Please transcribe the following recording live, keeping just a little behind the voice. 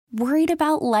Worried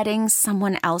about letting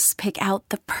someone else pick out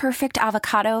the perfect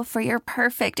avocado for your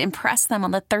perfect impress them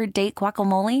on the third date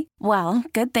guacamole? Well,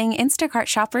 good thing Instacart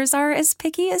shoppers are as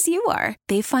picky as you are.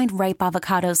 They find ripe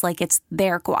avocados like it's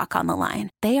their guac on the line.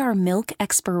 They are milk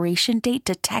expiration date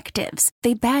detectives.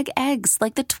 They bag eggs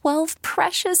like the 12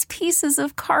 precious pieces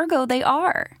of cargo they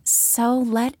are. So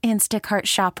let Instacart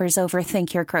shoppers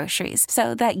overthink your groceries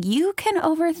so that you can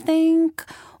overthink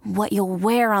what you'll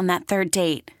wear on that third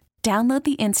date. Download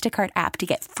the Instacart app to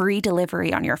get free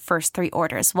delivery on your first 3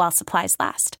 orders while supplies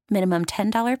last. Minimum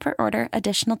 $10 per order.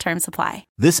 Additional terms apply.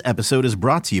 This episode is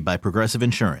brought to you by Progressive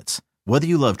Insurance. Whether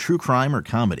you love true crime or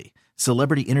comedy,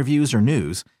 celebrity interviews or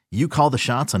news, you call the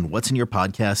shots on what's in your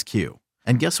podcast queue.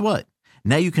 And guess what?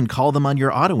 Now you can call them on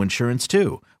your auto insurance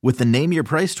too with the Name Your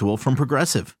Price tool from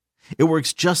Progressive. It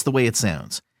works just the way it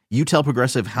sounds. You tell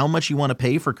Progressive how much you want to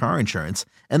pay for car insurance,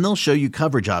 and they'll show you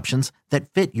coverage options that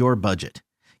fit your budget.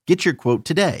 Get your quote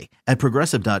today at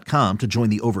Progressive.com to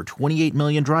join the over 28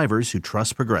 million drivers who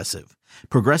trust Progressive.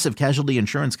 Progressive Casualty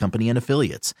Insurance Company and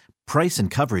Affiliates. Price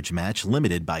and coverage match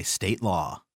limited by state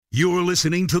law. You're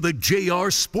listening to the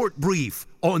JR Sport Brief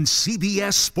on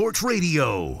CBS Sports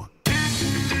Radio.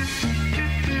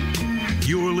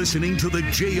 You're listening to the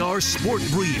JR Sport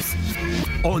Brief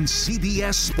on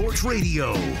CBS Sports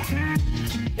Radio.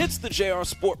 It's the JR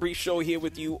Sport Brief Show here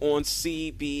with you on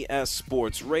CBS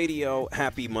Sports Radio.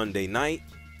 Happy Monday night.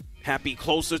 Happy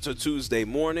closer to Tuesday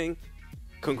morning.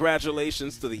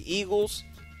 Congratulations to the Eagles.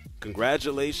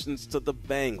 Congratulations to the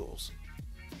Bengals.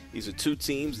 These are two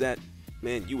teams that,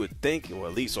 man, you would think, or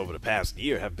at least over the past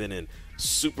year, have been in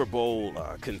Super Bowl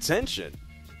contention.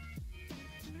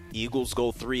 Eagles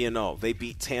go 3-0. They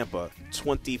beat Tampa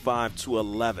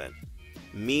 25-11.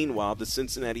 Meanwhile, the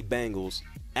Cincinnati Bengals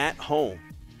at home,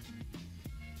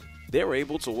 they're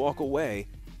able to walk away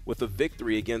with a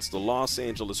victory against the Los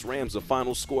Angeles Rams. The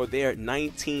final score there,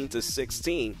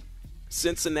 19-16.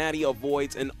 Cincinnati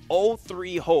avoids an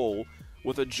 0-3 hole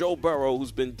with a Joe Burrow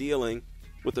who's been dealing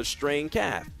with a strained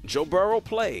calf. Joe Burrow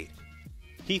played.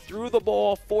 He threw the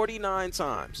ball 49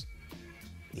 times.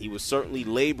 He was certainly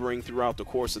laboring throughout the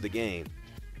course of the game.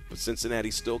 But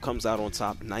Cincinnati still comes out on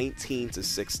top,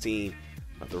 19-16.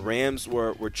 The Rams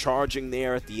were charging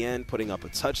there at the end, putting up a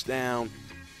touchdown.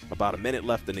 About a minute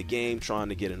left in the game, trying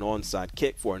to get an onside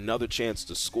kick for another chance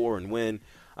to score and win.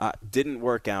 Didn't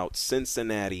work out.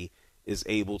 Cincinnati is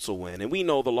able to win. And we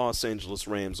know the Los Angeles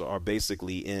Rams are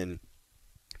basically in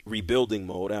rebuilding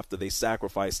mode after they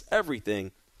sacrificed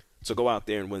everything to go out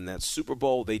there and win that Super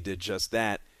Bowl. They did just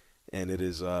that, and it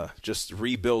is just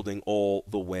rebuilding all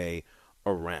the way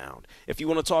around. If you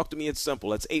want to talk to me, it's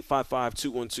simple. It's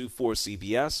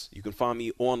 855-212-4CBS. You can find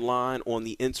me online on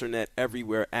the internet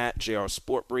everywhere at JR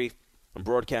Sport Brief. I'm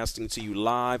broadcasting to you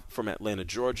live from Atlanta,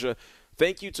 Georgia.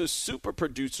 Thank you to super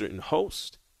producer and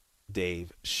host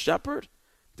Dave Shepard.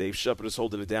 Dave Shepard is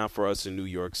holding it down for us in New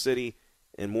York City.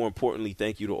 And more importantly,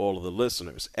 thank you to all of the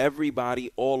listeners. Everybody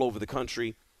all over the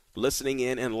country listening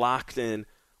in and locked in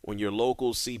on your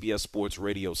local CBS Sports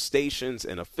Radio stations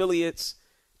and affiliates.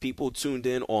 People tuned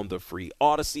in on the free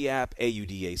Odyssey app,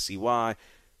 AUDACY,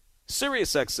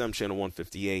 SiriusXM channel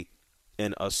 158,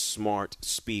 and a smart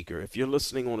speaker. If you're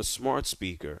listening on a smart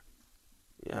speaker,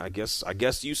 yeah, I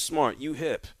guess you smart, you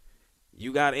hip.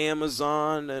 You got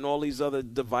Amazon and all these other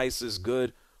devices,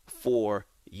 good for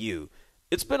you.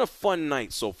 It's been a fun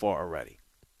night so far already.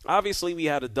 Obviously, we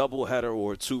had a doubleheader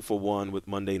or 2-for-1 with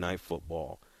Monday Night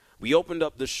Football. We opened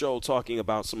up the show talking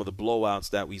about some of the blowouts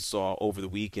that we saw over the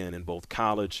weekend in both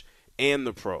college and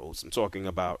the pros. I'm talking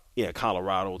about,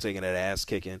 Colorado taking that ass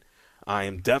kicking. I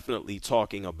am definitely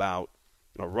talking about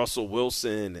Russell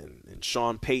Wilson and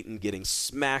Sean Payton getting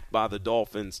smacked by the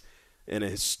Dolphins in a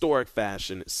historic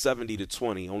fashion,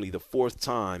 70-20. Only the fourth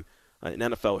time in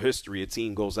NFL history a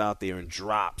team goes out there and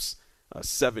drops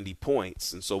 70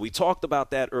 points. And so we talked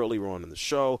about that earlier on in the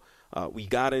show. We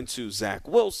got into Zach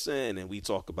Wilson, and we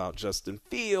talk about Justin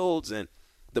Fields, and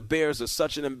the Bears are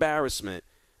such an embarrassment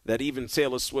that even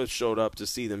Taylor Swift showed up to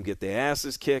see them get their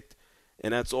asses kicked,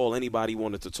 and that's all anybody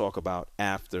wanted to talk about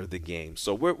after the game.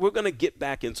 So we're going to get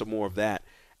back into more of that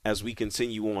as we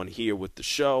continue on here with the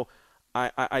show.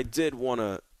 I did want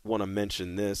to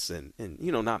mention this and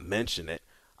not mention it.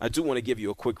 I do want to give you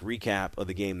a quick recap of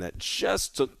the game that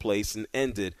just took place and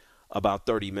ended about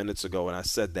 30 minutes ago, and I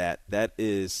said that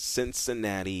is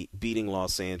Cincinnati beating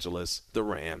Los Angeles, the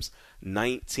Rams,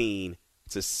 19-16.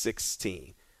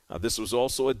 This was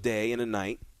also a day and a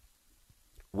night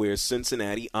where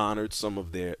Cincinnati honored some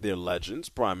of their legends,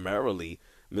 primarily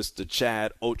Mr.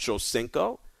 Chad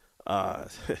Ochocinco.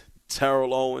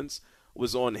 Terrell Owens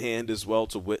was on hand as well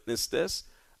to witness this.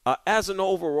 As an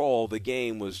overall, the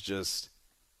game was just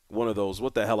one of those,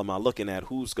 what the hell am I looking at,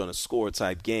 who's going to score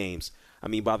type games. I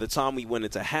mean, by the time we went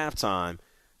into halftime,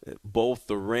 both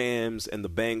the Rams and the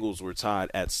Bengals were tied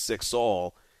at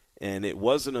 6-all, and it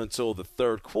wasn't until the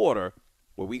third quarter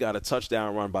where we got a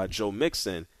touchdown run by Joe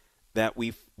Mixon that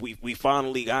we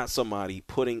finally got somebody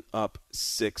putting up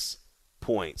 6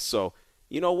 points. So,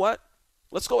 you know what?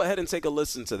 Let's go ahead and take a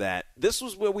listen to that. This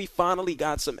was where we finally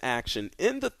got some action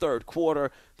in the third quarter.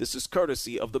 This is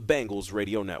courtesy of the Bengals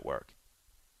Radio Network.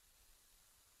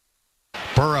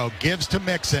 Burrow gives to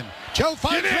Mixon. Joe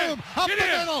finds room up the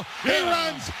middle. He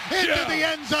runs into the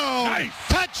end zone. Nice.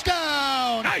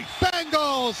 Touchdown. Nice.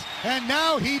 Bengals. And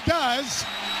now he does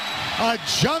a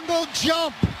jungle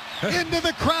jump into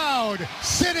the crowd,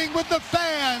 sitting with the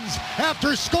fans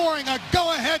after scoring a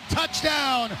go-ahead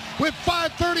touchdown with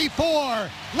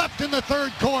 5:34 left in the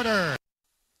third quarter.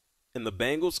 And the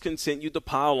Bengals continued to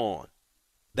pile on.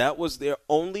 That was their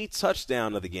only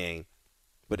touchdown of the game.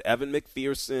 But Evan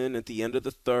McPherson at the end of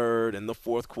the third and the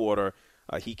fourth quarter,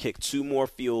 he kicked 2 more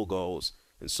field goals.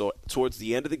 And so towards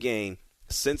the end of the game,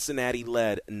 Cincinnati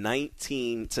led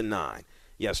 19-9.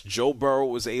 Yes, Joe Burrow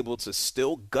was able to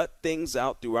still gut things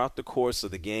out throughout the course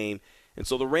of the game. And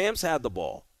so the Rams had the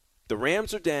ball. The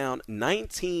Rams are down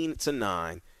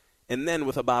 19-9. And then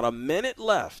with about a minute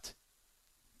left,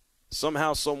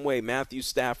 somehow, some way, Matthew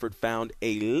Stafford found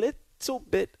a little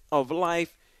bit of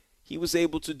life. He was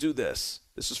able to do this.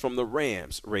 This is from the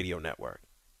Rams Radio Network.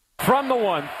 From the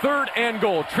 1, 3rd and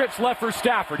goal. Trips left for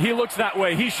Stafford. He looks that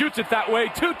way. He shoots it that way.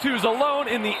 Tutu's alone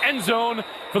in the end zone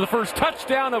for the first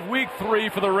touchdown of Week 3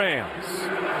 for the Rams.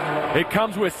 It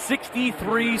comes with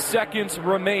 63 seconds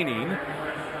remaining.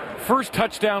 First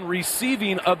touchdown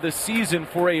receiving of the season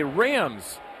for a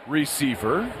Rams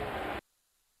receiver.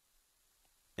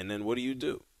 And then what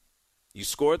do? You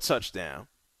score a touchdown.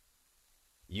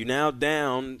 You now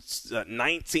down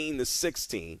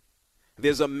 19-16.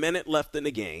 There's a minute left in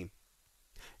the game.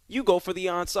 You go for the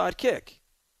onside kick.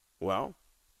 Well,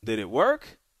 did it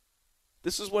work?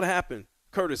 This is what happened,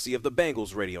 courtesy of the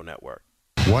Bengals Radio Network.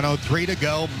 1:03 to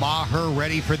go. Maher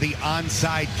ready for the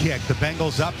onside kick. The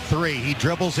Bengals up 3. He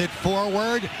dribbles it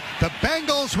forward. The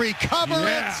Bengals recover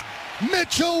it.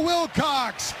 Mitchell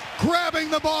Wilcox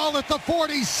grabbing the ball at the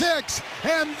 46.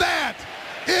 And that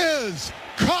is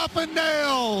coffin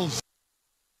nails.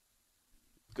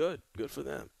 Good for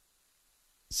them.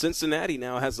 Cincinnati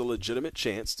now has a legitimate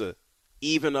chance to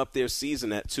even up their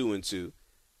season at 2-2.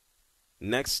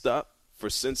 Next up for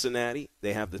Cincinnati,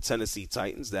 they have the Tennessee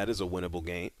Titans. That is a winnable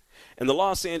game. And the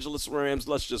Los Angeles Rams,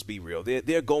 let's just be real.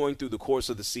 They're going through the course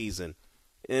of the season,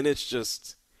 and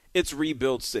it's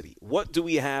rebuild city. What do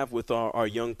we have with our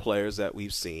young players that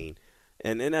we've seen?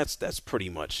 And that's pretty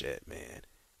much it, man.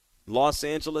 Los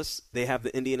Angeles, they have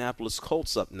the Indianapolis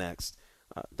Colts up next.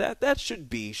 That should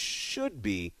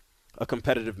be a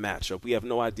competitive matchup. We have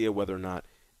no idea whether or not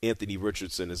Anthony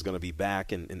Richardson is going to be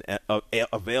back and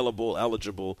available,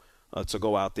 eligible to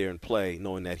go out there and play,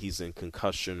 knowing that he's in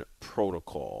concussion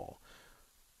protocol.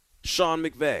 Sean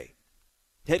McVay,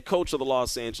 head coach of the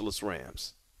Los Angeles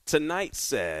Rams, tonight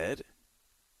said,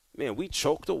 man, we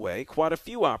choked away quite a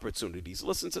few opportunities.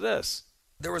 Listen to this.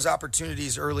 There was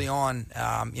opportunities early on,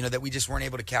 that we just weren't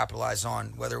able to capitalize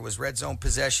on, whether it was red zone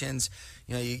possessions.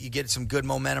 You get some good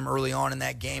momentum early on in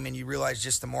that game, and you realize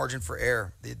just the margin for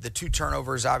error. The 2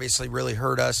 turnovers obviously really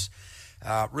hurt us.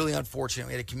 Really unfortunate.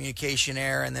 We had a communication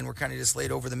error, and then we're kind of just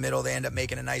laid over the middle. They end up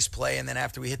making a nice play, and then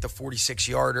after we hit the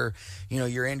 46-yarder,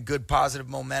 you're in good positive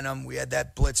momentum. We had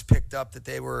that blitz picked up that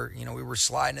we were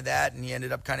sliding to that, and you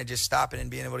ended up kind of just stopping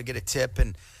and being able to get a tip.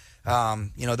 And,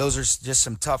 those are just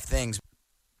some tough things.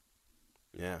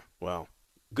 Yeah, well,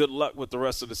 good luck with the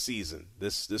rest of the season.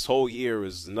 This whole year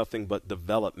is nothing but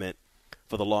development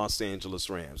for the Los Angeles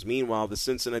Rams. Meanwhile, the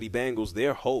Cincinnati Bengals,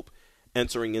 their hope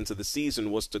entering into the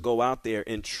season was to go out there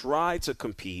and try to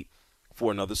compete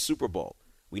for another Super Bowl.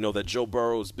 We know that Joe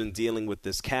Burrow has been dealing with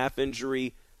this calf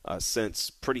injury since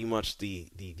pretty much the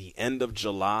end of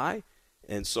July,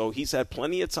 and so he's had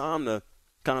plenty of time to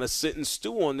kind of sit and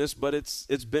stew on this, but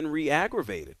it's been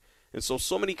re-aggravated. And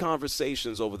so many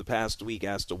conversations over the past week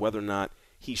as to whether or not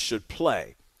he should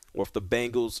play or if the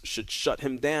Bengals should shut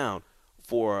him down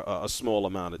for a small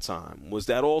amount of time. Was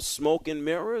that all smoke and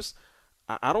mirrors?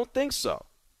 I don't think so.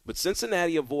 But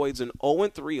Cincinnati avoids an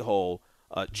 0-3 hole.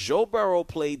 Joe Burrow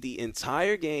played the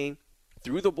entire game,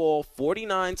 threw the ball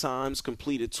 49 times,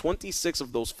 completed 26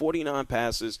 of those 49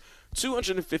 passes,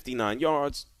 259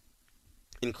 yards,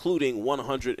 including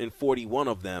 141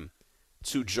 of them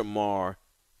to Jamar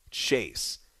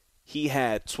Chase. He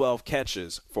had 12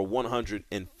 catches for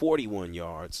 141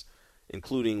 yards.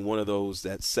 including one of those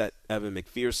that set Evan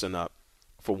McPherson up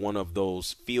for one of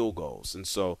those field goals. And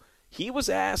so he was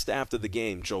asked after the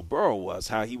game, Joe Burrow was,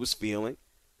 how he was feeling.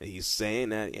 And he's saying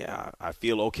that, yeah, I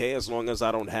feel okay as long as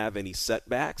I don't have any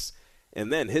setbacks.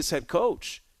 And then his head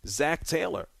coach, Zach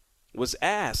Taylor, was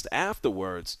asked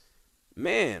afterwards,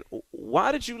 man,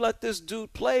 why did you let this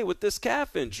dude play with this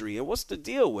calf injury? And what's the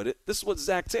deal with it? This is what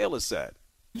Zach Taylor said.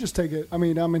 You just take it. I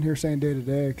mean, I'm in here saying day to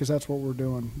day because that's what we're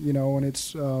doing, and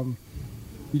it's you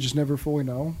just never fully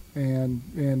know. And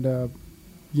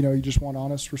you just want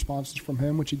honest responses from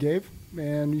him, which he gave.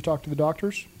 And you talk to the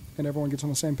doctors, and everyone gets on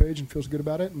the same page and feels good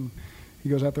about it. And he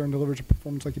goes out there and delivers a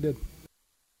performance like he did.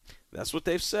 That's what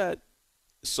they've said.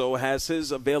 So has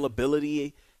his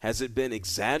availability, has it been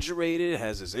exaggerated?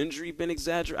 Has his injury been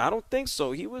exaggerated? I don't think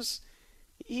so. He wasn't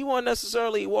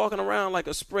necessarily walking around like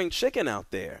a spring chicken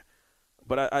out there.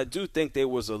 But I do think there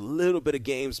was a little bit of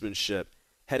gamesmanship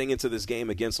heading into this game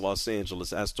against Los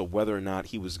Angeles as to whether or not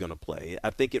he was going to play.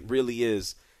 I think it really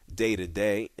is day to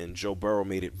day, and Joe Burrow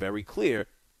made it very clear.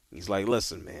 He's like,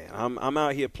 listen, man, I'm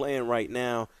out here playing right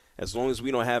now. As long as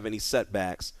we don't have any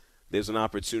setbacks, there's an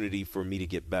opportunity for me to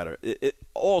get better. It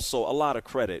also, a lot of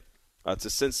credit to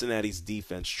Cincinnati's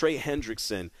defense. Trey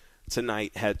Hendrickson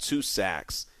tonight had 2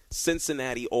 sacks.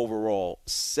 Cincinnati overall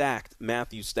sacked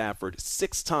Matthew Stafford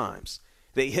 6 times.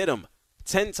 They hit him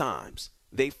 10 times.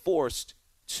 They forced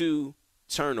 2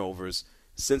 turnovers.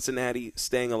 Cincinnati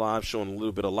staying alive, showing a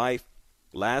little bit of life.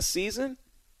 Last season,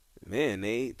 man,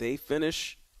 they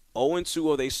finish 0-2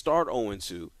 or they start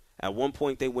 0-2. At one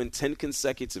point, they win 10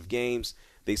 consecutive games.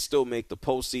 They still make the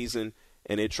postseason,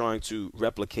 and they're trying to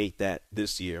replicate that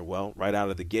this year. Well, right out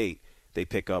of the gate, they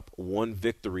pick up 1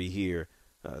 victory here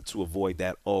to avoid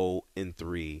that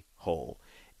 0-3 hole.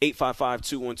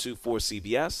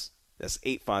 855-212-4CBS. That's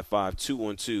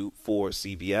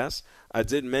 855-212-4CBS. I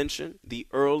did mention the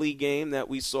early game that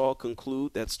we saw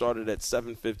conclude that started at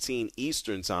 7:15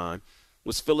 Eastern Time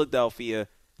was Philadelphia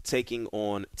taking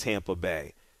on Tampa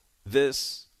Bay.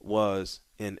 This was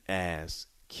an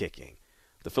ass-kicking.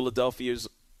 The Philadelphia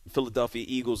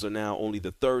Eagles are now only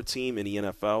the 3rd team in the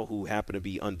NFL who happen to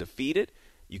be undefeated.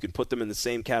 You can put them in the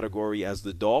same category as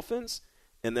the Dolphins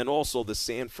and then also the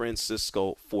San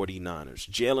Francisco 49ers.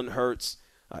 Jalen Hurts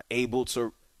able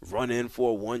to run in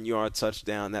for a 1-yard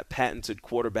touchdown, that patented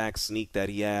quarterback sneak that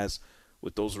he has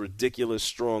with those ridiculous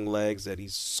strong legs that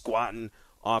he's squatting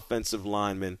offensive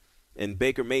linemen. And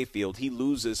Baker Mayfield, he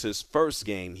loses his first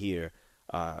game here,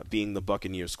 being the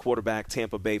Buccaneers quarterback.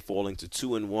 Tampa Bay falling to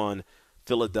 2-1.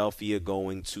 Philadelphia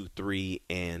going to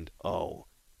 3-0.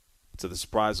 To the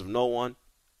surprise of no one,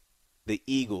 the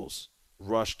Eagles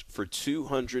rushed for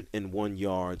 201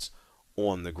 yards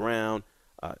on the ground.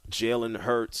 Jalen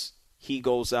Hurts, he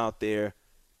goes out there,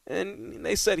 and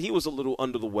they said he was a little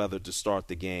under the weather to start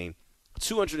the game.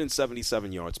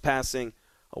 277 yards passing,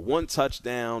 1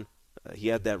 touchdown. He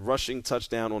had that rushing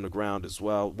touchdown on the ground as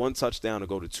well. 1 touchdown to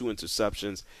go to 2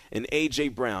 interceptions. And A.J.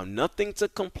 Brown, nothing to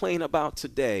complain about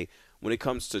today when it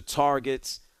comes to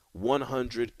targets,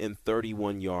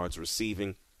 131 yards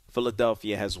receiving.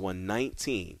 Philadelphia has won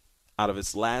 19 out of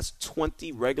its last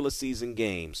 20 regular season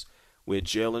games where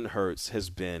Jalen Hurts has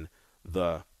been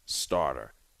the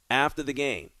starter. After the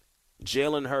game,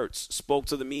 Jalen Hurts spoke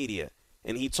to the media,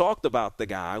 and he talked about the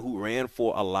guy who ran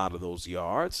for a lot of those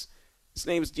yards. His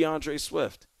name is DeAndre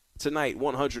Swift. Tonight,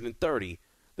 130.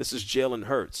 This is Jalen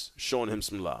Hurts showing him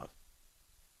some love.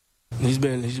 He's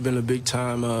been a big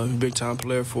time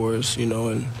player for us,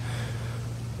 and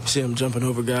see him jumping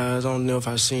over guys. I don't know if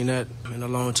I've seen that in a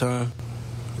long time.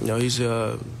 He's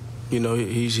kind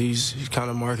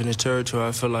of marking his territory,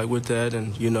 I feel like, with that,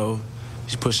 and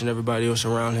he's pushing everybody else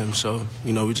around him. So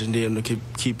we just need him to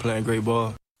keep playing great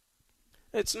ball.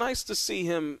 It's nice to see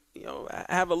him,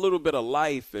 have a little bit of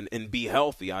life and be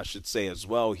healthy, I should say, as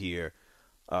well here.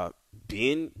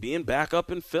 Being back up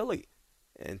in Philly.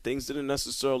 And things didn't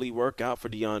necessarily work out for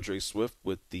DeAndre Swift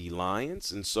with the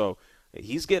Lions. And so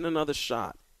he's getting another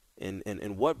shot.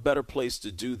 And what better place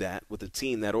to do that with a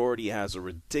team that already has a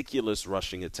ridiculous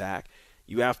rushing attack?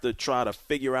 You have to try to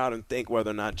figure out and think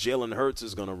whether or not Jalen Hurts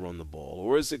is going to run the ball,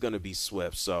 or is it going to be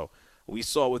Swift? So we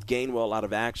saw with Gainwell out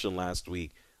of action last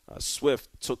week, Swift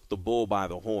took the bull by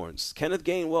the horns. Kenneth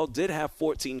Gainwell did have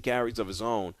 14 carries of his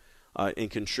own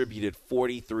and contributed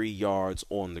 43 yards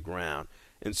on the ground.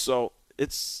 And so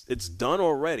it's done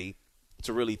already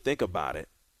to really think about it.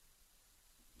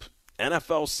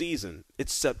 NFL season,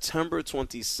 it's September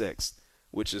 26th,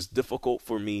 which is difficult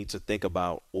for me to think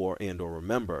about or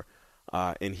remember.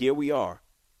 And here we are.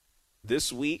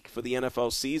 This week for the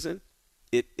NFL season,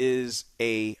 it is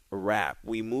a wrap.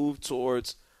 We move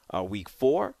towards week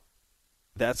 4.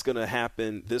 That's going to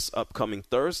happen this upcoming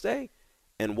Thursday.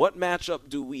 And what matchup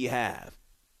do we have?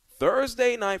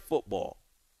 Thursday Night Football.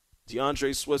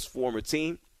 DeAndre Swift's former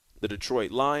team, the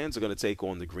Detroit Lions, are going to take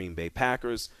on the Green Bay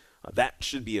Packers. That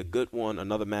should be a good one.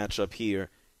 Another matchup here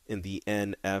in the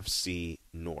NFC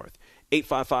North.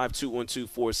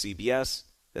 855-212-4CBS.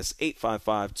 That's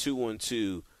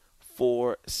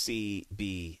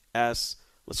 855-212-4CBS.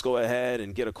 Let's go ahead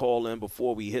and get a call in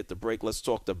before we hit the break. Let's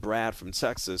talk to Brad from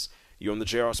Texas. You're on the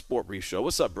JR Sport Brief Show.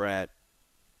 What's up, Brad?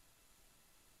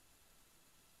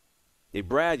 Hey,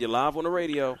 Brad, you're live on the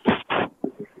radio.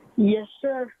 Yes,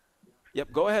 sir.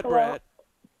 Yep, go ahead, Hello. Brad.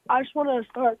 I just want to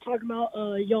start talking about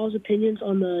y'all's opinions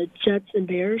on the Jets and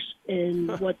Bears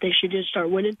and what they should just start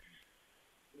winning.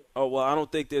 Oh, well, I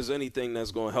don't think there's anything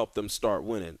that's going to help them start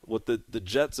winning. What the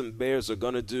Jets and Bears are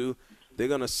going to do, they're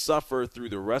going to suffer through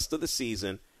the rest of the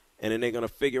season, and then they're going to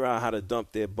figure out how to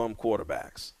dump their bum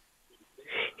quarterbacks.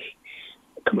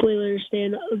 Completely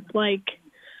understand. Like,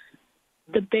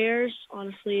 the Bears,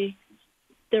 honestly,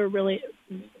 they're really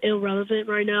irrelevant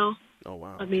right now. Oh,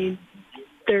 wow. I mean,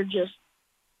 they're just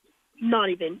not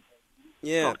even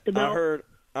talked about.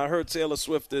 I heard Taylor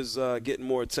Swift is getting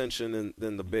more attention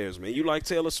than the Bears, man. You like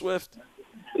Taylor Swift?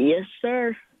 Yes,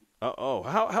 sir. Uh-oh.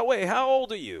 How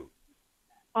old are you?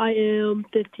 I am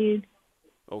 15.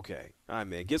 Okay. All right,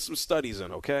 man. Get some studies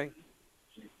in, okay?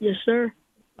 Yes, sir.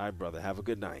 All right, brother. Have a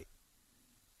good night.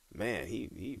 Man,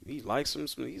 he likes him.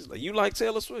 He's like, you like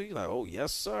Taylor Swift? He's like, oh,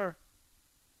 yes, sir.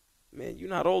 Man, you're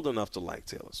not old enough to like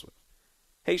Taylor Swift.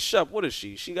 Hey, Shep, what is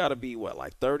she? She got to be, what,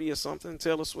 like 30 or something,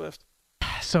 Taylor Swift?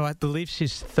 So I believe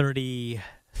she's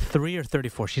 33 or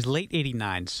 34. She's late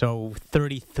 89, so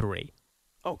 33.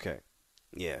 Okay.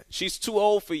 Yeah. She's too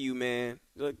old for you, man.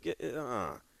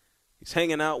 He's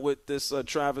hanging out with this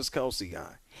Travis Kelce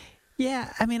guy.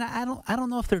 Yeah, I mean, I don't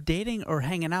know if they're dating or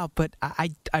hanging out, but I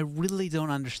really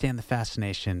don't understand the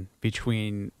fascination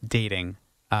between dating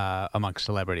amongst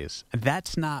celebrities.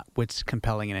 That's not what's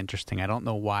compelling and interesting. I don't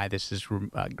know why this is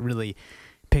really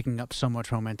picking up so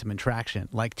much momentum and traction.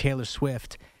 Like Taylor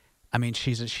Swift, I mean,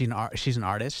 she's an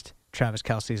artist. Travis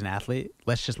Kelce's an athlete.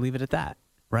 Let's just leave it at that,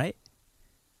 right?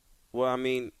 Well, I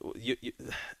mean,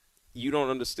 you don't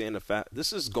understand the fact.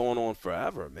 This is going on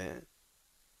forever, man.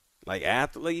 Like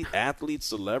athletes,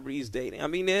 celebrities dating. I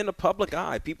mean, they're in the public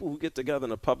eye. People who get together in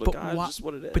the public eye, it's just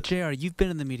what it is. But, JR, you've been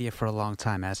in the media for a long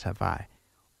time, as have I.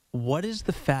 What is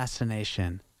the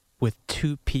fascination with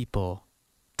two people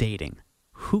dating?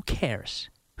 Who cares?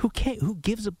 Who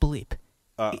gives a bleep?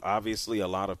 Obviously, a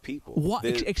lot of people.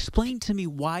 Explain to me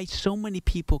why so many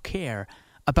people care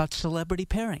about celebrity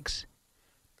pairings.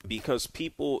 Because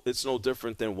people, it's no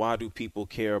different than why do people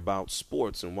care about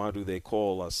sports and why do they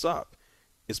call us up?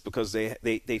 It's because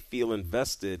they feel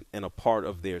invested in a part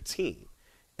of their team.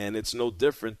 And it's no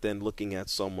different than looking at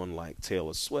someone like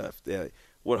Taylor Swift.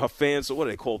 What her fans, what are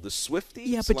they called, the Swifties?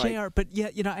 Yeah, but JR,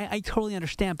 I totally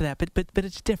understand that, but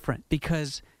it's different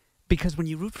because when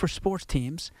you root for sports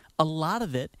teams, a lot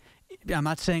of it, I'm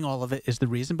not saying all of it is the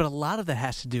reason, but a lot of that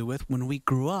has to do with when we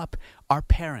grew up, our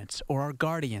parents or our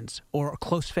guardians or a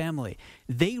close family,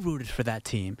 they rooted for that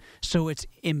team. So it's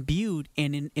imbued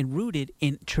and rooted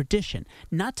in tradition,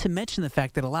 not to mention the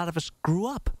fact that a lot of us grew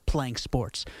up playing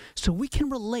sports. So we can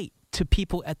relate to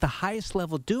people at the highest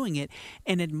level doing it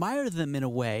and admire them in a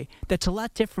way that's a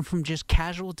lot different from just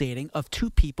casual dating of two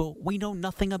people we know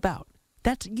nothing about.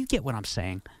 You get what I'm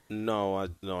saying? No, I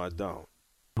don't.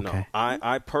 Okay. No,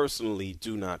 I personally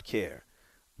do not care.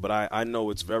 But I know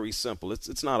it's very simple.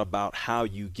 It's not about how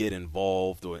you get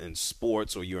involved or in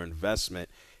sports or your investment.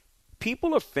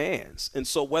 People are fans. And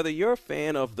so whether you're a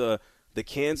fan of the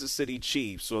Kansas City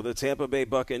Chiefs or the Tampa Bay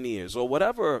Buccaneers or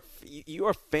whatever, you're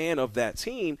a fan of that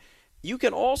team, you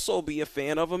can also be a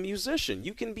fan of a musician.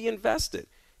 You can be invested.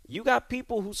 You got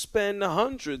people who spend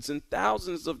hundreds and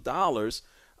thousands of dollars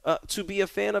to be a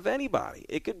fan of anybody.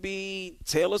 It could be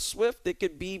Taylor Swift. It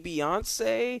could be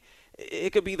Beyonce.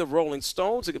 It could be the Rolling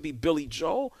Stones. It could be Billy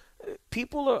Joel.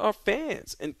 People are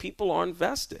fans, and people are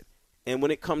invested. And when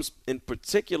it comes in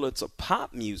particular to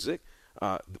pop music,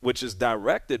 which is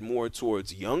directed more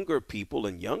towards younger people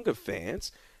and younger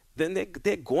fans, then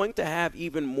they're going to have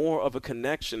even more of a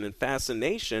connection and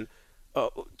fascination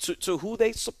to who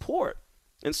they support.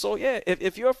 And so, yeah,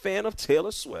 if you're a fan of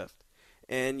Taylor Swift,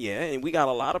 and we got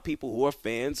a lot of people who are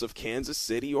fans of Kansas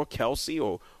City or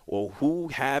Kelce or who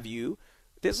have you,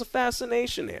 there's a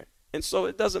fascination there. And so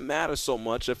it doesn't matter so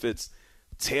much if it's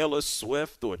Taylor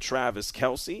Swift or Travis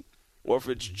Kelce or if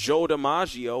it's Joe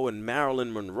DiMaggio and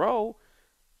Marilyn Monroe.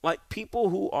 Like, people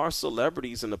who are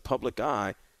celebrities in the public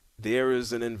eye, there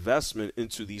is an investment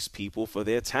into these people for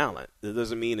their talent. That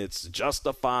doesn't mean it's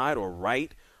justified or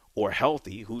right or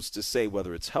healthy. Who's to say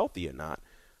whether it's healthy or not?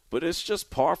 But it's just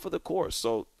par for the course.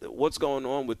 So what's going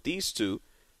on with these two?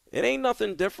 It ain't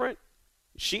nothing different.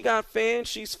 She got fans.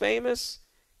 She's famous.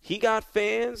 He got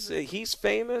fans. He's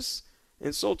famous.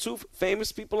 And so two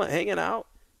famous people are hanging out.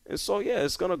 And so, yeah,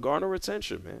 it's going to garner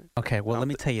attention, man. Okay, well, let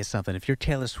me tell you something. If you're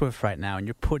Taylor Swift right now and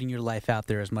you're putting your life out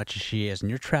there as much as she is, and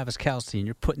you're Travis Kelce and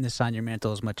you're putting this on your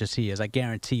mantle as much as he is, I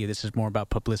guarantee you this is more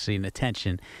about publicity and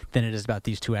attention than it is about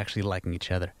these two actually liking each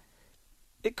other.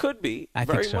 It could be. I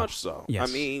very think so. much so. Yes.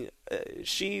 I mean,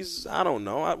 she's, I don't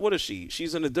know. What is she?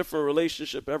 She's in a different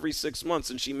relationship every 6 months,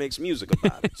 and she makes music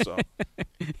about it. So,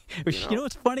 you know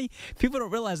what's funny? People don't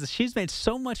realize that she's made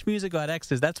so much music about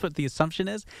exes. That's what the assumption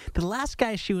is. The last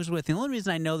guy she was with, the only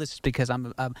reason I know this is because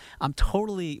I'm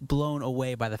totally blown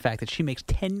away by the fact that she makes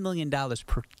 $10 million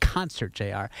per concert,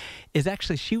 JR, is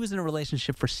actually she was in a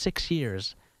relationship for 6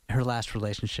 years. Her last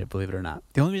relationship, believe it or not.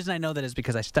 The only reason I know that is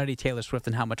because I study Taylor Swift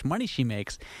and how much money she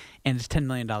makes, and it's $10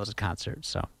 million a concert,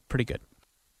 so pretty good.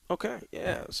 Okay,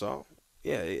 yeah, so,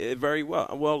 yeah, it very well.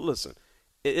 Well, listen,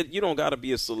 you don't got to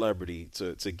be a celebrity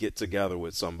to get together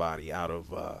with somebody out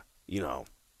of, a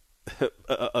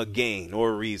gain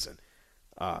or a reason.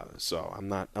 So I'm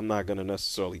not going to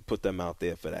necessarily put them out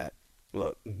there for that.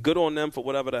 Look, good on them for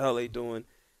whatever the hell they doing.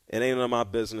 It ain't none of my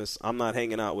business. I'm not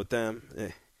hanging out with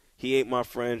them. He ain't my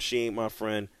friend. She ain't my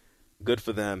friend. Good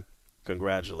for them.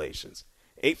 Congratulations.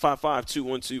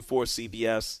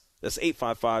 855-212-4CBS. That's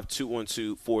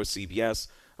 855-212-4CBS.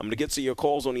 I'm going to get to your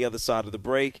calls on the other side of the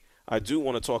break. I do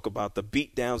want to talk about the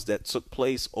beatdowns that took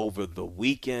place over the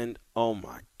weekend. Oh,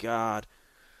 my God.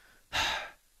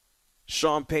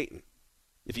 Sean Payton,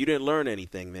 if you didn't learn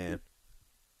anything, man,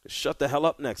 shut the hell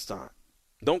up next time.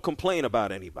 Don't complain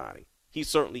about anybody. He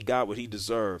certainly got what he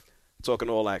deserved, talking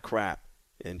all that crap,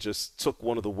 and just took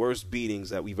one of the worst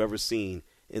beatings that we've ever seen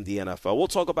in the NFL. We'll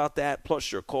talk about that,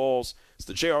 plus your calls. It's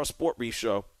the JR Sport Brief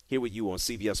Show, here with you on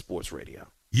CBS Sports Radio.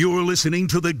 You're listening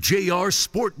to the JR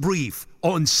Sport Brief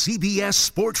on CBS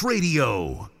Sports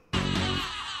Radio.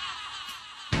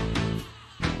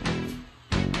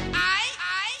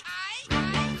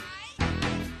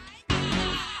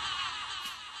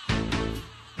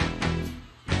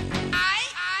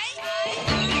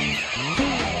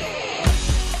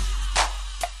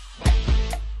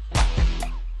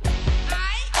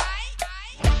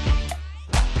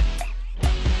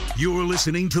 You're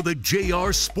listening to the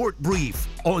JR Sport Brief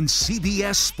on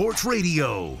CBS Sports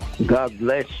Radio. God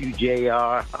bless you,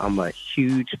 JR. I'm a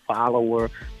huge follower,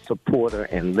 supporter,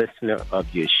 and listener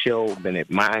of your show. Been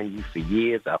admiring you for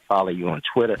years. I follow you on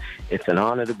Twitter. It's an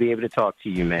honor to be able to talk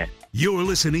to you, man. You're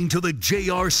listening to the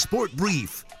JR Sport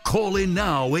Brief. Call in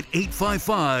now at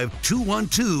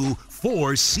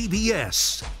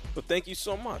 855-212-4CBS. Well, thank you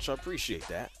so much. I appreciate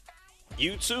that.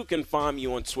 You, too, can find me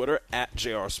on Twitter at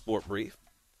JR Sport Brief.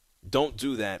 Don't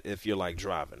do that if you're like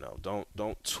driving, though.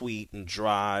 Don't tweet and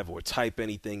drive or type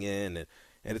anything in.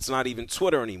 And it's not even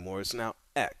Twitter anymore. It's now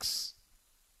X.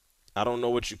 I don't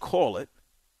know what you call it.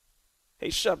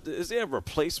 Hey, Shep, is there a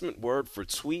replacement word for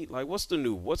tweet? Like, what is it?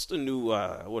 What's the new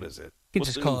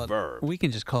verb? We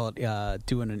can just call it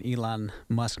doing an Elon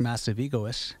Musk massive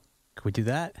egoist. Could we do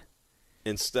that?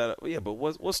 Instead of, yeah, but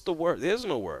what's the word? There's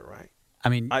no word, right? I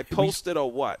mean, I posted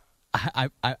or what?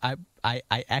 I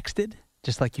X'd.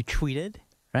 Just like you tweeted,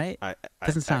 right?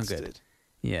 Doesn't sound good.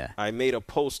 Yeah. I made a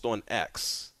post on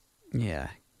X. Yeah,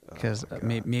 because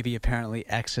maybe apparently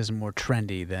X is more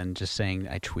trendy than just saying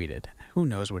I tweeted. Who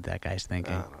knows what that guy's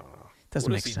thinking? I don't know.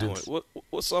 Doesn't make sense. Doing?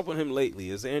 What's up with him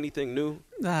lately? Is there anything new?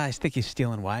 I think he's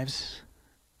stealing wives.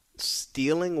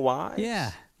 Stealing wives?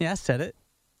 Yeah, I said it.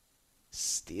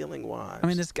 Stealing wives. I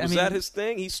mean, was that his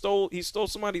thing? He stole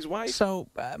somebody's wife. So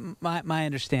my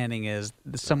understanding is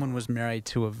that someone was married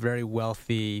to a very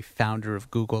wealthy founder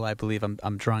of Google. I believe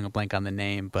I'm drawing a blank on the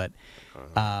name, but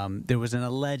there was an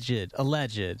alleged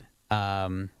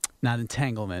not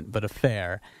entanglement but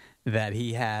affair that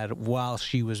he had while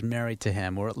she was married to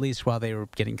him, or at least while they were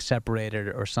getting separated,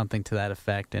 or something to that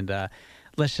effect. And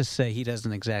let's just say he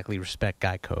doesn't exactly respect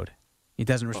guy code. He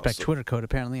doesn't respect Twitter code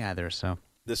apparently either. So.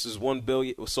 This is $1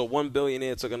 billion. So one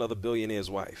billionaire took another billionaire's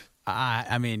wife.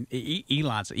 I mean,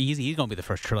 Elon's he's going to be the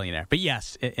first trillionaire. But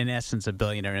yes, in essence, a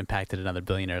billionaire impacted another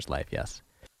billionaire's life. Yes.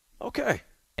 Okay.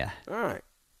 Yeah. All right.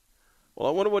 Well,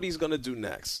 I wonder what he's going to do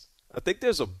next. I think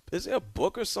is there a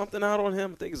book or something out on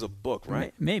him? I think it's a book,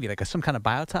 right? Maybe like some kind of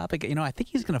biotopic. You know, I think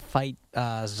he's going to fight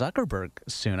Zuckerberg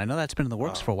soon. I know that's been in the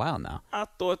works for a while now. I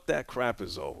thought that crap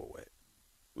is over with.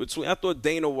 I thought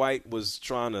Dana White was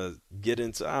trying to get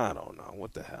into, I don't know,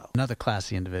 what the hell. Another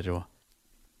classy individual.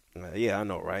 Yeah, I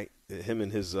know, right? Him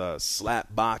and his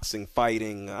slap boxing,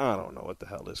 fighting. I don't know what the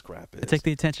hell this crap is. Take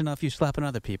the attention off you slapping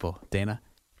other people, Dana.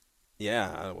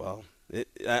 Yeah, well,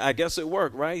 I guess it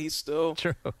worked, right? He's still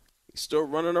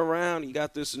running around. He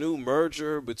got this new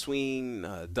merger between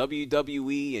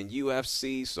WWE and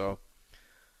UFC. So,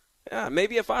 yeah,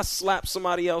 maybe if I slap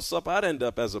somebody else up, I'd end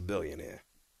up as a billionaire.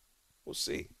 We'll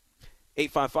see.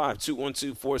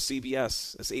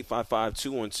 855-212-4CBS. That's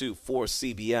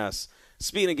 855-212-4CBS.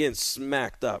 Speaking of getting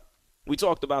smacked up, we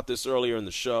talked about this earlier in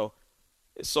the show.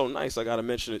 It's so nice, I got to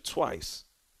mention it twice.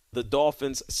 The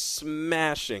Dolphins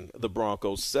smashing the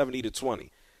Broncos 70-20.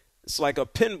 It's like a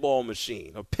pinball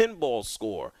machine, a pinball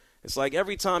score. It's like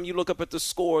every time you look up at the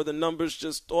score, the numbers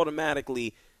just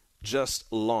automatically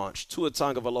just launch. Tua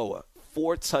Tagovailoa,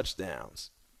 4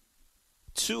 touchdowns,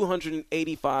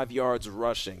 285 yards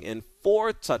rushing, and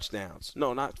 4 touchdowns.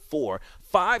 No, not 4,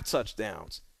 5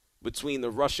 touchdowns between the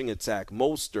rushing attack,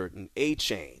 Mostert and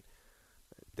A-Chain.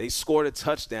 They scored a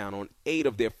touchdown on 8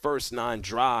 of their first 9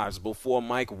 drives before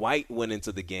Mike White went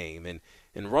into the game.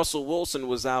 And Russell Wilson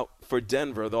was out for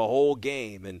Denver the whole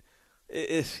game. And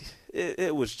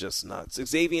it was just nuts.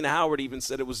 Xavier Howard even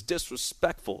said it was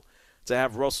disrespectful to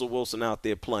have Russell Wilson out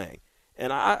there playing.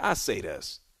 And I say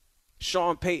this.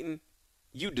 Sean Payton,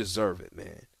 you deserve it,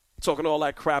 man. Talking all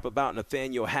that crap about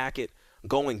Nathaniel Hackett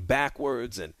going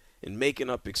backwards and making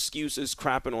up excuses,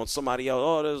 crapping on somebody else.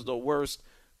 Oh, this is the worst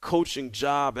coaching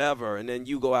job ever. And then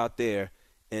you go out there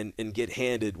and get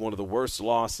handed one of the worst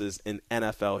losses in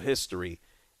NFL history.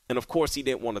 And, of course, he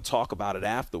didn't want to talk about it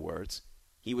afterwards.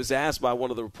 He was asked by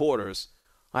one of the reporters,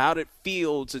 how did it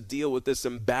feel to deal with this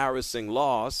embarrassing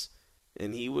loss?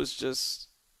 And he was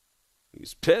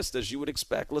pissed, as you would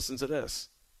expect. Listen to this.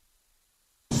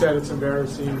 You said it's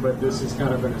embarrassing, but this is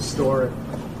kind of an historic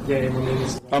game. I mean,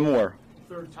 it's I'm aware.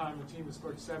 Third time the team has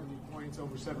scored 70 points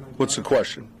over 700. What's the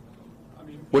question?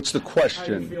 What's the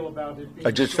question? How do you feel about it being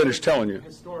I just finished telling you.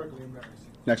 Historically embarrassing.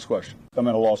 Next question. I'm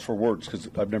at a loss for words because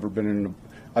I've never been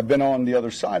I've been on the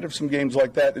other side of some games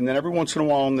like that, and then every once in a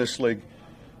while in this league,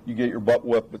 you get your butt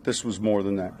whipped, but this was more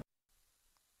than that.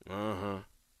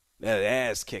 That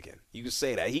ass kicking. You could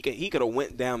say that. He could have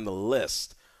went down the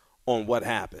list on what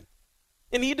happened.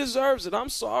 And he deserves it. I'm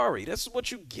sorry. That's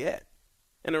what you get.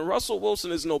 And then Russell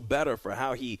Wilson is no better for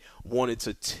how he wanted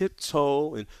to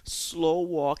tiptoe and slow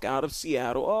walk out of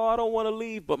Seattle. Oh, I don't want to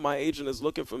leave, but my agent is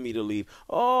looking for me to leave.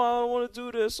 Oh, I don't want to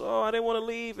do this. Oh, I didn't want to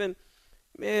leave. And,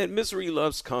 man, misery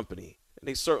loves company. And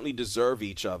they certainly deserve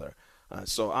each other.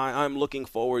 So I'm looking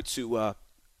forward to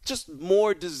just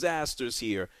more disasters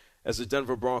here as the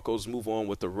Denver Broncos move on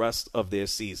with the rest of their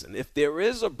season. If there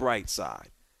is a bright side,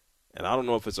 and I don't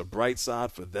know if it's a bright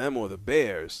side for them or the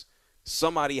Bears,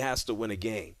 somebody has to win a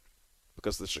game,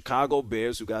 because the Chicago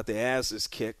Bears, who got their asses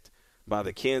kicked by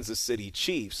the Kansas City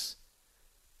Chiefs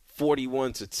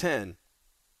 41-10,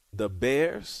 the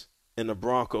Bears and the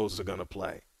Broncos are going to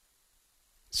play.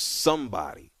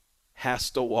 Somebody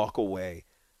has to walk away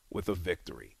with a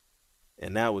victory,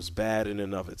 and that was bad in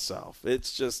and of itself.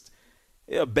 It's just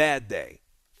a bad day.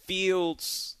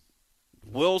 Fields,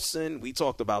 Wilson, we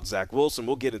talked about Zach Wilson.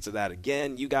 We'll get into that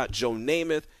again. You got Joe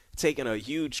Namath taking a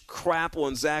huge crap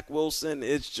on Zach Wilson.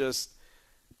 It's just,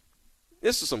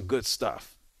 this is some good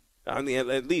stuff. I mean,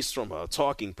 at least from a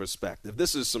talking perspective.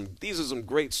 These are some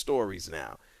great stories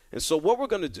now. And so what we're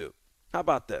going to do, how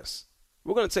about this?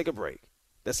 We're going to take a break.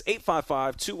 That's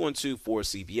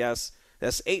 855-212-4CBS.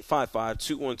 That's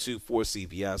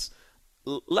 855-212-4CBS.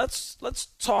 Let's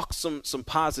talk some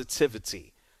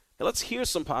positivity. And let's hear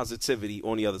some positivity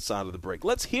on the other side of the break.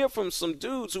 Let's hear from some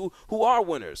dudes who are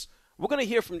winners. We're going to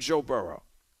hear from Joe Burrow,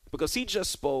 because he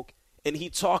just spoke and he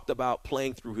talked about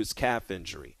playing through his calf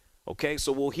injury. Okay,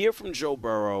 so we'll hear from Joe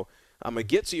Burrow. I'm going to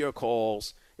get to your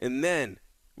calls, and then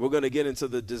we're going to get into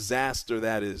the disaster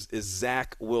that is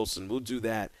Zach Wilson. We'll do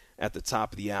that at the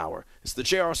top of the hour. It's the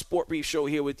JR Sport Brief Show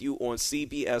here with you on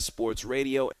CBS Sports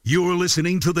Radio. You're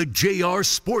listening to the JR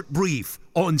Sport Brief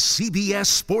on CBS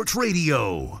Sports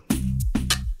Radio.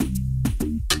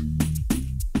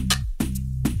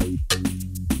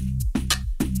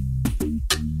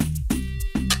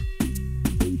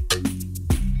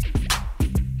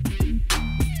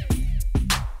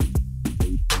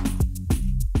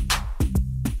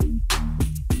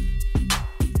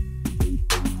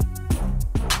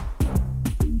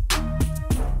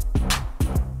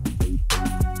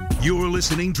 You're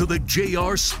listening to the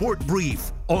JR Sport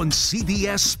Brief on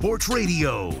CBS Sports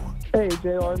Radio. Hey,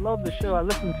 JR, I love the show. I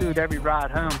listen to it every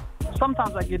ride home.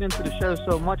 Sometimes I get into the show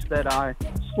so much that I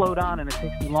slow down and it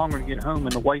takes me longer to get home,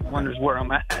 and the wife wonders where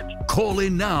I'm at. Call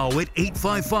in now at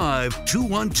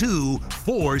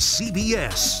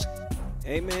 855-212-4CBS.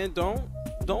 Hey, man,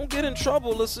 don't get in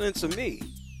trouble listening to me.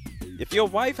 If your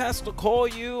wife has to call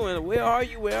you and where are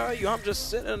you, I'm just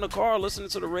sitting in the car listening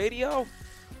to the radio.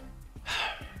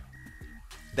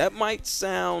 That might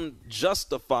sound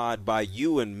justified by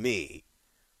you and me.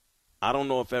 I don't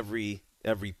know if every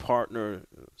partner,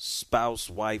 spouse,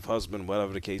 wife, husband,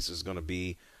 whatever the case is going to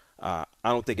be, I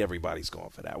don't think everybody's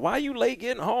going for that. Why are you late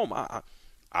getting home? I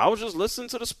was just listening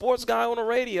to the sports guy on the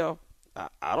radio.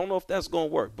 I don't know if that's going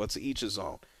to work, but to each his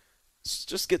own.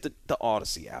 Just get the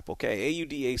Odyssey app, okay?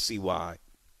 AUDACY.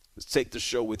 Let's take the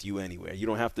show with you anywhere. You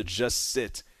don't have to just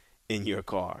sit in your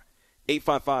car.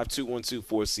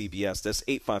 855-212-4CBS. That's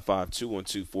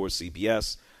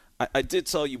 855-212-4CBS. I did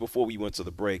tell you before we went to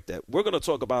the break that we're going to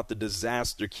talk about the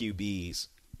disaster QBs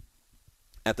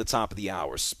at the top of the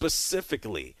hour,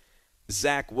 specifically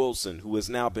Zach Wilson, who has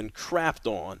now been crapped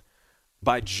on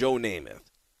by Joe Namath.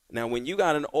 Now, when you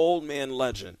got an old man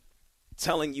legend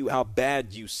telling you how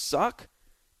bad you suck,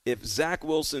 if Zach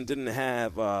Wilson didn't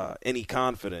have any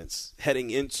confidence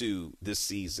heading into this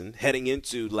season, heading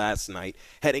into last night,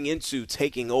 heading into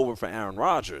taking over for Aaron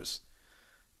Rodgers,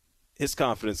 his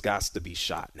confidence got to be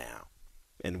shot now.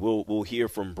 And we'll hear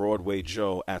from Broadway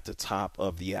Joe at the top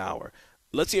of the hour.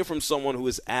 Let's hear from someone who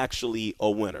is actually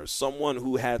a winner, someone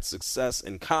who had success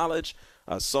in college,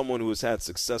 someone who has had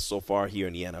success so far here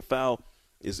in the NFL,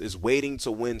 is waiting to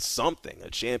win something, a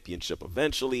championship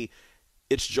eventually.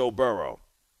 It's Joe Burrow.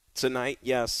 Tonight,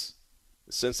 yes,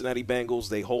 the Cincinnati Bengals,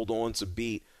 they hold on to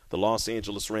beat the Los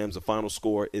Angeles Rams. The final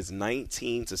score is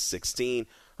 19-16.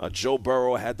 Joe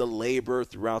Burrow had to labor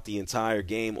throughout the entire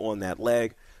game on that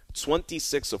leg.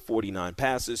 26 of 49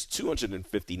 passes,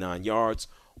 259 yards,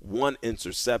 1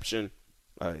 interception.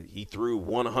 He threw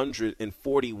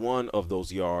 141 of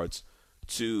those yards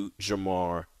to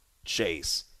Jamar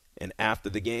Chase. And after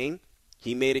the game,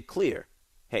 he made it clear,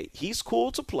 hey, he's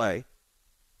cool to play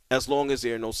as long as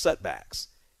there are no setbacks.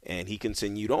 And he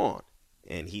continued on.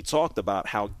 And he talked about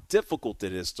how difficult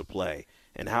it is to play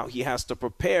and how he has to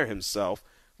prepare himself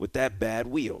with that bad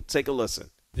wheel. Take a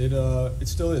listen. It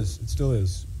still is. It still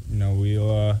is. You know, we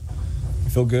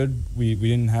feel good. We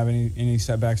didn't have any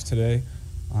setbacks today,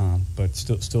 but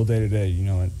still day to day. You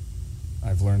know,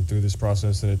 I've learned through this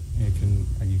process that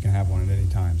you can have one at any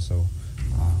time. So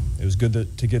it was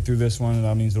good to get through this one, and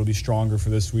that means it'll be stronger for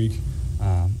this week.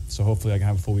 So hopefully I can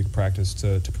have a full week of practice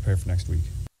to prepare for next week.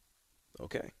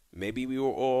 Okay. Maybe we were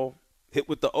all hit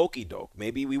with the okie doke.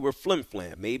 Maybe we were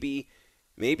flim-flam. Maybe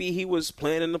he was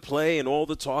planning to play and all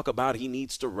the talk about he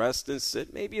needs to rest and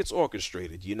sit. Maybe it's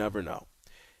orchestrated. You never know.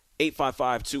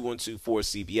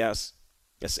 855-212-4CBS.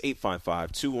 That's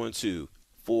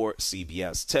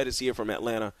 855-212-4CBS. Ted is here from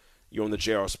Atlanta. You're on the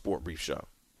JR Sport Brief Show.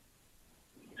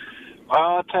 Well,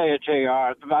 I'll tell you,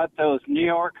 JR, about those New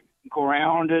York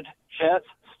grounded Jets,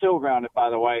 still grounded, by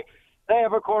the way. They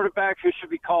have a quarterback who should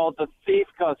be called the thief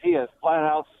because he is flat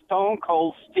out stone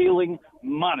cold stealing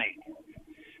money.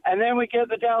 And then we get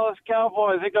the Dallas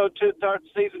Cowboys. They go to start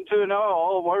season 2-0.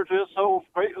 Oh, we're just so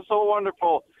great and so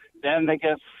wonderful. Then they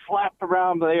get slapped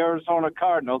around by the Arizona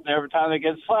Cardinals. And every time they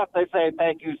get slapped, they say,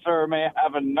 "Thank you, sir. May I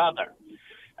have another?"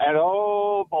 And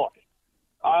oh boy,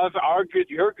 I've argued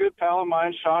your good pal of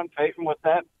mine, Sean Payton, with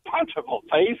that punchable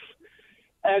face.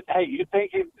 And hey, you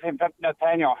think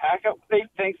Nathaniel Hackett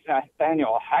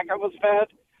was bad?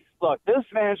 Look, this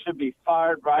man should be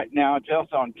fired right now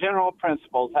just on general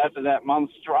principles after that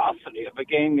monstrosity of a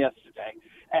game yesterday.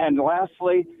 And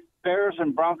lastly, Bears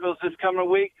and Broncos this coming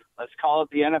week. Let's call it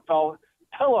the NFL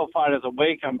pillow fight of the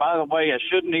week. And by the way, it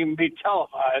shouldn't even be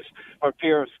televised for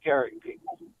fear of scaring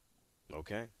people.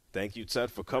 Okay. Thank you,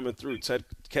 Ted, for coming through. Ted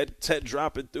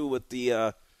dropping through with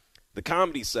the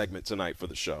comedy segment tonight for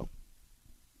the show.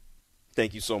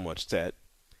 Thank you so much, Ted.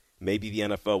 Maybe the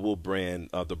NFL will brand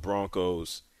the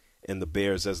Broncos and the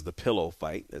Bears as the pillow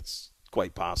fight. That's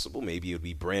quite possible. Maybe it would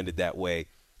be branded that way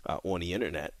on the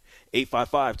internet.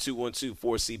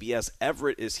 855-212-4CBS.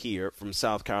 Everett is here from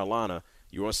South Carolina.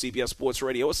 You're on CBS Sports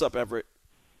Radio. What's up, Everett?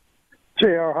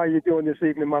 JR, how you doing this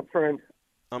evening, my friend?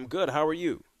 I'm good. How are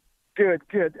you? Good.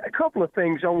 A couple of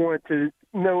things I wanted to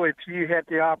know if you had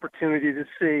the opportunity to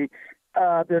see.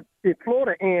 The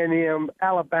Florida A&M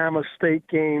Alabama State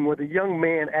game where the young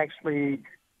man actually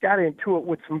got into it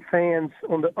with some fans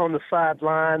on the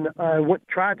sideline,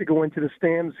 tried to go into the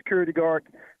stand. The security guard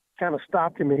kind of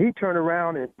stopped him, and he turned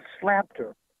around and slapped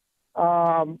her.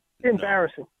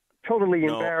 Embarrassing. Totally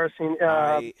embarrassing.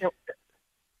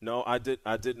 No, I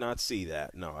did not see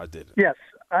that. No, I didn't. Yes,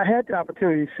 I had the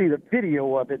opportunity to see the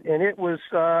video of it, and it was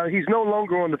he's no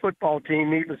longer on the football team,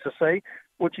 needless to say,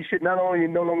 which he should not only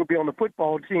no longer be on the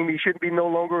football team, he shouldn't be no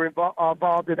longer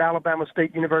involved at Alabama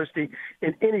State University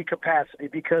in any capacity,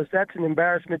 because that's an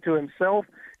embarrassment to himself,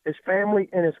 his family,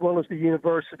 and as well as the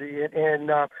university.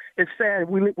 And it's sad.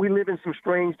 We live in some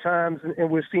strange times, and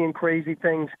we're seeing crazy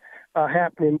things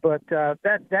happening, but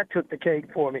that took the cake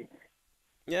for me.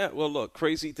 Yeah, well, look,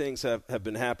 crazy things have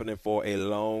been happening for a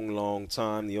long, long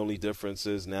time. The only difference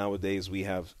is nowadays we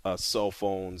have cell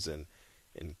phones and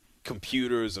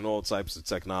computers and all types of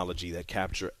technology that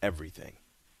capture everything.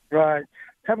 Right.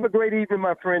 Have a great evening,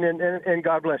 my friend, and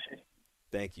God bless you.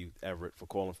 Thank you, Everett, for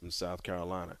calling from South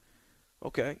Carolina.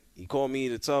 Okay, he called me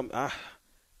to tell me. I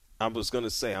was going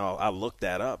to say, I'll look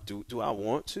that up. Do I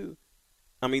want to?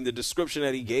 I mean, the description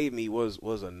that he gave me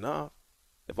was enough.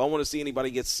 If I want to see anybody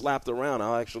get slapped around,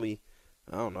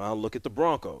 I'll look at the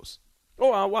Broncos.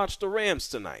 Or I'll watch the Rams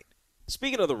tonight.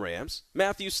 Speaking of the Rams,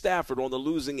 Matthew Stafford on the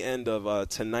losing end of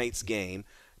tonight's game,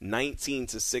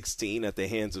 19-16 at the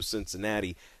hands of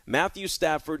Cincinnati. Matthew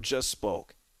Stafford just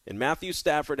spoke, and Matthew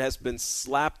Stafford has been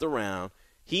slapped around.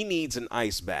 He needs an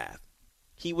ice bath.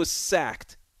 He was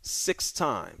sacked 6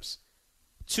 times,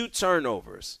 2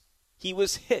 turnovers. He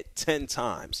was hit 10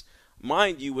 times.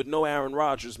 Mind you, with no Aaron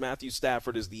Rodgers, Matthew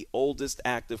Stafford is the oldest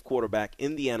active quarterback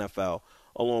in the NFL,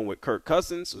 along with Kirk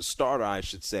Cousins, a starter, I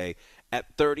should say,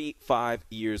 at 35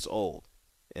 years old.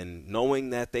 And knowing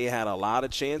that they had a lot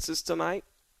of chances tonight,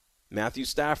 Matthew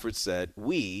Stafford said,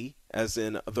 we, as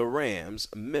in the Rams,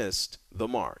 missed the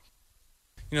mark.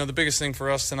 You know, the biggest thing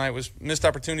for us tonight was missed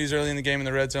opportunities early in the game in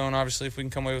the red zone. Obviously, if we can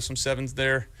come away with some 7s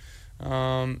there,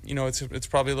 you know, it's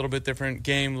probably a little bit different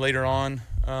game later on.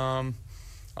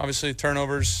 Obviously,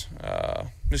 turnovers,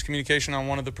 miscommunication on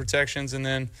one of the protections, and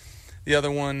then the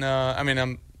other one,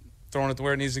 I'm throwing it to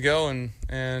where it needs to go, and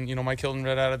you know, Mike Hilton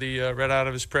read out of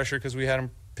his pressure because we had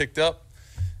him picked up,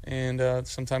 and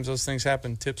sometimes those things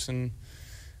happen, tips, and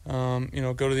you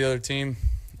know, go to the other team.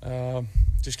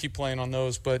 Just keep playing on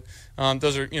those, but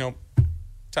those are, you know,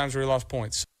 times where we lost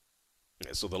points.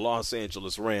 So the Los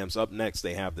Angeles Rams, up next,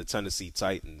 they have the Tennessee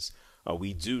Titans.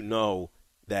 We do know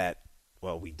that,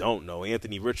 well, we don't know.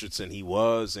 Anthony Richardson, he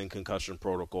was in concussion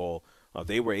protocol.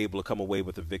 They were able to come away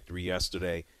with a victory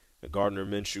yesterday. Gardner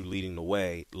Minshew leading the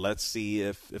way. Let's see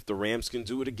if the Rams can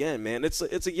do it again, man.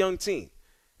 It's a young team.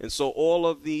 And so all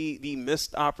of the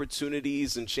missed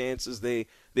opportunities and chances, they're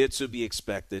to be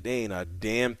expected. They ain't a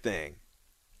damn thing,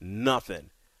 nothing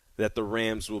that the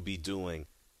Rams will be doing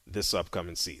this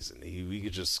upcoming season. We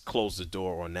could just close the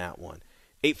door on that one.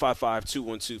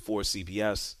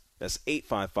 855-212-4CBS. That's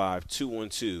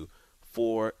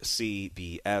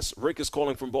 855-212-4CBS. Rick is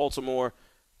calling from Baltimore.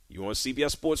 You on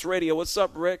CBS Sports Radio. What's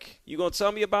up, Rick? You going to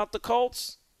tell me about the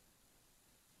Colts?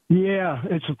 Yeah,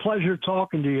 it's a pleasure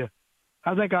talking to you.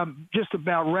 I think I'm just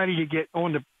about ready to get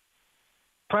on the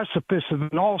precipice of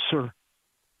an ulcer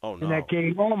in that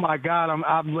game. Oh, my God,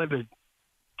 I'm livid.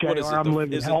 What is it?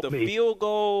 Is it the field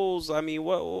goals? I mean,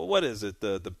 what is it?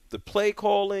 The play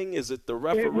calling? Is it the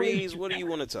referees? What do you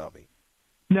want to tell me?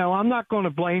 No, I'm not going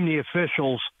to blame the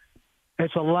officials.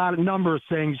 It's a number of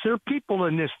things. There are people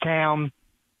in this town,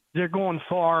 they're going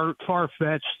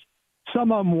far-fetched.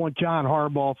 Some of them want John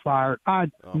Harbaugh fired.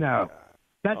 No,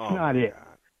 that's not it. God.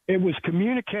 It was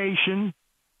communication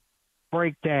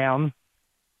breakdown.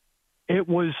 It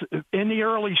was in the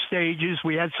early stages.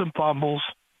 We had some fumbles.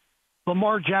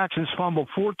 Lamar Jackson's fumbled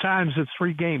 4 times in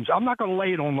 3 games. I'm not going to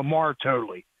lay it on Lamar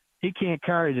totally. He can't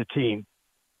carry the team.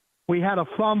 We had a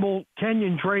fumble.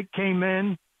 Kenyon Drake came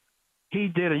in. He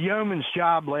did a yeoman's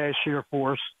job last year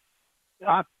for us.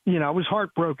 I was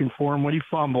heartbroken for him when he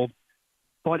fumbled.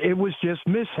 But it was just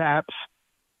mishaps.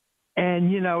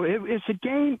 And, it's a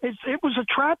game. It was a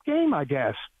trap game, I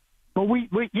guess. But we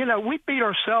beat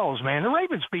ourselves, man. The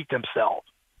Ravens beat themselves,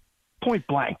 point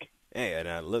blank. Hey,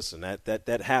 and listen,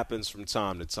 that happens from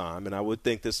time to time, and I would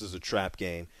think this is a trap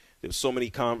game. There's so many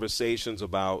conversations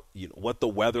about what the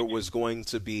weather was going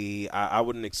to be. I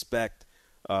wouldn't expect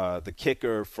the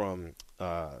kicker from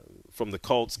the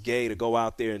Colts, Gay, to go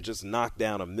out there and just knock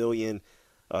down 1 million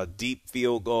deep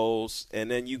field goals, and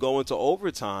then you go into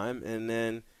overtime, and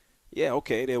then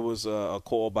there was a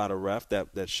call by the ref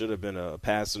that should have been a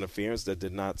pass interference that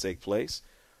did not take place.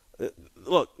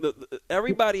 Look,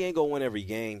 everybody ain't gonna win every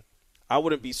game. I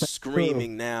wouldn't be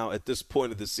screaming now at this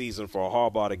point of the season for a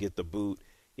Harbaugh to get the boot.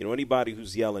 Anybody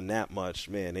who's yelling that much,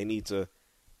 man, they need to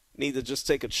just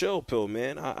take a chill pill,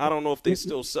 man. I don't know if they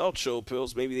still sell chill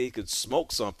pills. Maybe they could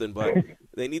smoke something, but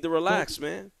they need to relax,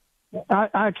 man.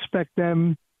 I expect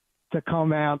them to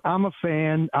come out. I'm a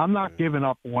fan. I'm not giving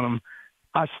up on them.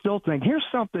 I still think here's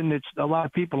something that a lot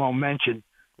of people don't mention.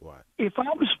 What? If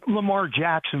I was Lamar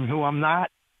Jackson, who I'm not,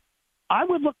 I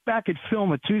would look back at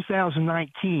film of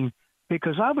 2019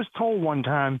 because I was told one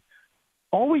time,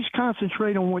 always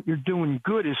concentrate on what you're doing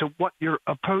good as what you're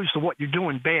opposed to what you're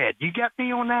doing bad. You get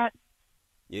me on that?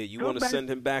 Yeah, you want to send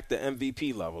him back to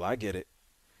MVP level. I get it.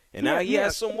 And now he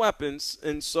has some weapons,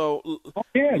 and so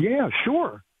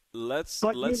sure. Let's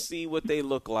see what they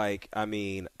look like. I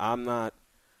mean, I'm not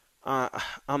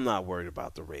worried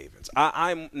about the Ravens.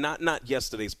 I'm not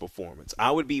yesterday's performance.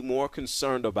 I would be more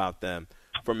concerned about them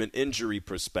from an injury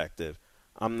perspective.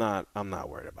 I'm not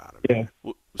worried about them. Yeah.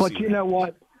 But you know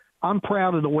what? I'm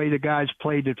proud of the way the guys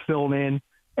played that filled in.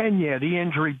 And, the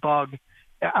injury bug.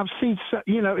 I've seen,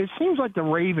 it seems like the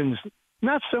Ravens,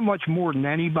 not so much more than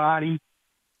anybody,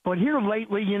 but here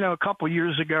lately, a couple of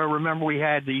years ago, remember we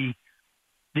had the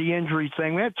injury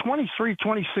thing. We had 23,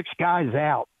 26 guys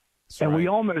out, and we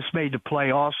almost made the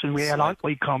playoffs, and we had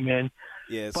Utley come in.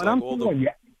 Yeah, it's but like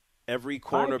every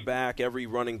cornerback, every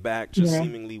running back just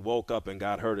seemingly woke up and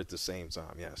got hurt at the same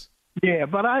time, yes. Yeah,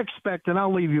 but I expect, and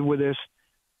I'll leave you with this,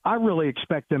 I really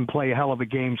expect them to play a hell of a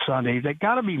game Sunday. They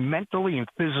got to be mentally and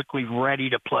physically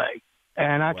ready to play,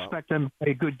 and I expect them to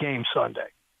play a good game Sunday.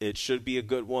 It should be a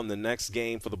good one. The next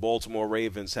game for the Baltimore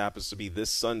Ravens happens to be this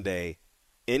Sunday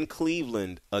in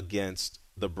Cleveland against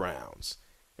the Browns.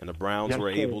 And the Browns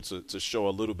were able to show a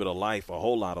little bit of life, a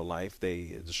whole lot of life.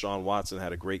 Deshaun Watson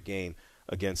had a great game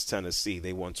against Tennessee.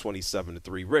 They won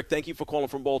 27-3. Rick, thank you for calling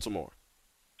from Baltimore.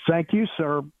 Thank you,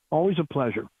 sir. Always a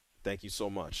pleasure. Thank you so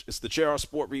much. It's the JR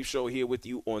Sport Brief Show here with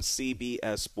you on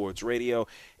CBS Sports Radio.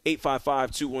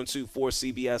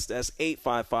 855-212-4CBS. That's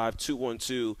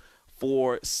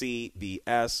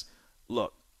 855-212-4CBS.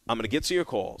 Look, I'm going to get to your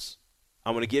calls.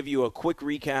 I'm going to give you a quick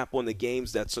recap on the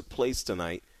games that took place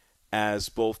tonight as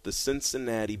both the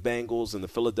Cincinnati Bengals and the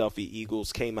Philadelphia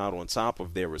Eagles came out on top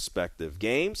of their respective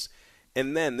games.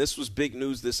 And then this was big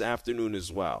news this afternoon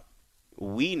as well.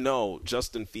 We know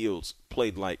Justin Fields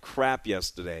played like crap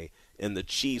yesterday and the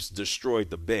Chiefs destroyed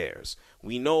the Bears.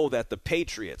 We know that the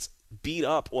Patriots beat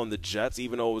up on the Jets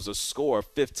even though it was a score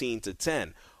of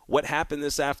 15-10. What happened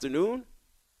this afternoon?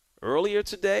 Earlier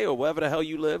today or wherever the hell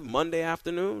you live, Monday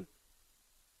afternoon?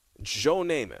 Joe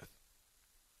Namath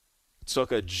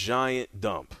took a giant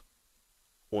dump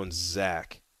on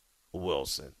Zach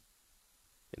Wilson.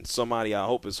 And somebody I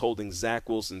hope is holding Zach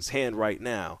Wilson's hand right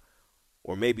now.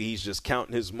 Or maybe he's just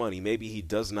counting his money. Maybe he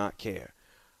does not care.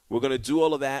 We're going to do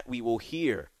all of that. We will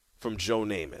hear from Joe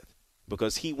Namath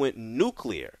because he went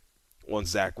nuclear on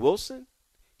Zach Wilson.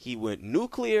 He went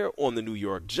nuclear on the New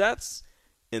York Jets.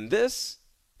 And this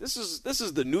is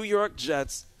the New York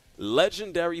Jets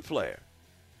legendary player.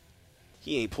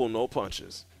 He ain't pull no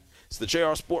punches. It's the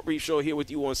JR Sport Brief Show here with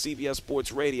you on CBS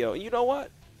Sports Radio. And you know what?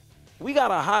 We got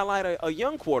to highlight a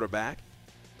young quarterback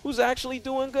who's actually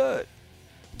doing good.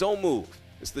 Don't move.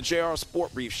 It's the JR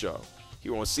Sport Brief Show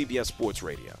here on CBS Sports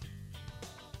Radio.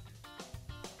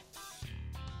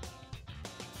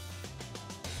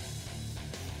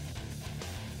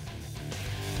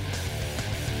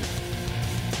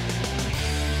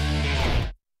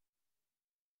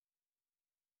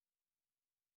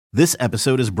 This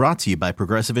episode is brought to you by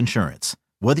Progressive Insurance.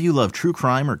 Whether you love true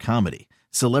crime or comedy,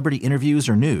 celebrity interviews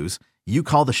or news, you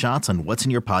call the shots on what's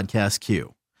in your podcast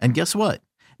queue. And guess what?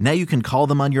 Now you can call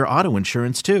them on your auto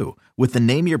insurance too with the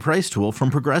Name Your Price tool from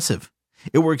Progressive.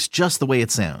 It works just the way it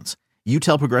sounds. You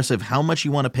tell Progressive how much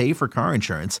you want to pay for car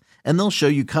insurance, and they'll show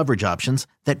you coverage options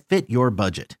that fit your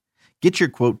budget. Get your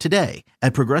quote today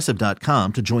at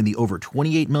Progressive.com to join the over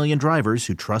 28 million drivers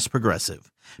who trust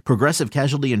Progressive. Progressive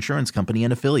Casualty Insurance Company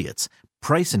and Affiliates.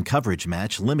 Price and coverage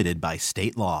match limited by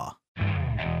state law.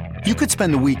 You could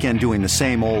spend the weekend doing the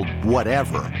same old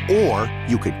whatever, or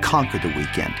you could conquer the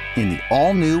weekend in the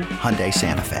all-new Hyundai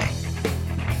Santa Fe.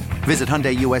 Visit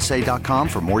HyundaiUSA.com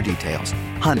for more details.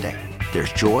 Hyundai,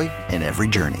 there's joy in every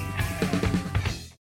journey.